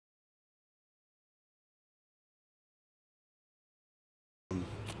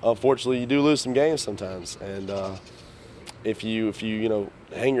unfortunately, you do lose some games sometimes. And if you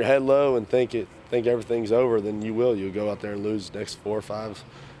hang your head low and think everything's over, then you'll go out there and lose the next 4 or 5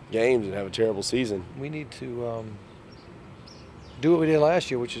 games and have a terrible season. We need to do what we did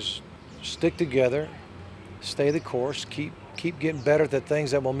last year, which is stick together, stay the course, keep getting better at the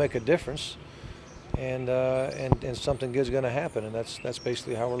things that will make a difference, and something good's going to happen. And that's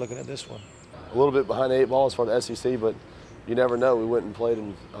basically how we're looking at this one. A little bit behind the 8 ball as far as the SEC, but you never know. We went and played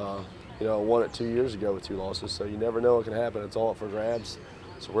and won it 2 years ago with 2 losses, so you never know what can happen. It's all up for grabs.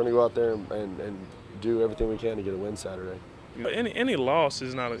 So we're going to go out there and do everything we can to get a win Saturday. Any loss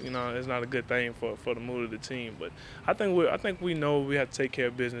is not a good thing for the mood of the team. But I think we know we have to take care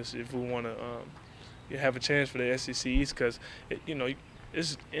of business if we want to have a chance for the SEC East, because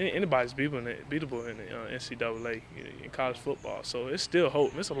anybody's beatable in the NCAA in college football. So it's still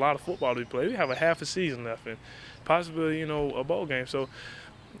hope. It's a lot of football to be played. We have a half a season left and possibly a bowl game. So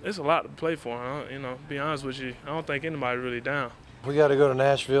it's a lot to play for. Huh? Be honest with you, I don't think anybody really down. We got to go to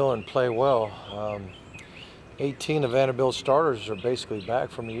Nashville and play well. 18 of Vanderbilt's starters are basically back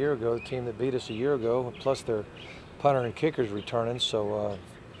from a year ago, the team that beat us a year ago, plus their punter and kickers returning. So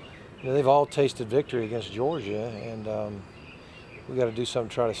they've all tasted victory against Georgia, and we got to do something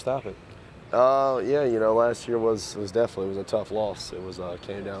to try to stop it. Last year was definitely a tough loss. It was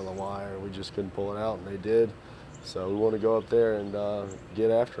came down the wire. We just couldn't pull it out, and they did. So we want to go up there and get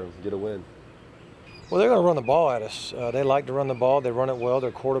after them, get a win. Well, they're going to run the ball at us. They like to run the ball. They run it well.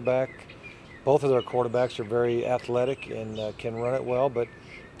 Their quarterback, both of their quarterbacks are very athletic and can run it well. But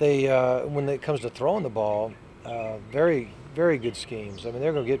they, when it comes to throwing the ball, very, very good schemes. I mean,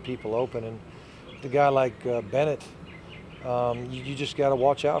 they're going to get people open. And the guy like Bennett, you just got to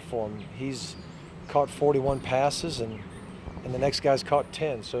watch out for him. He's caught 41 passes, and the next guy's caught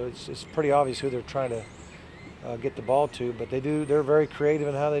 10. So it's pretty obvious who they're trying to get the ball to. But they're very creative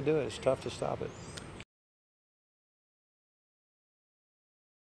in how they do it. It's tough to stop it.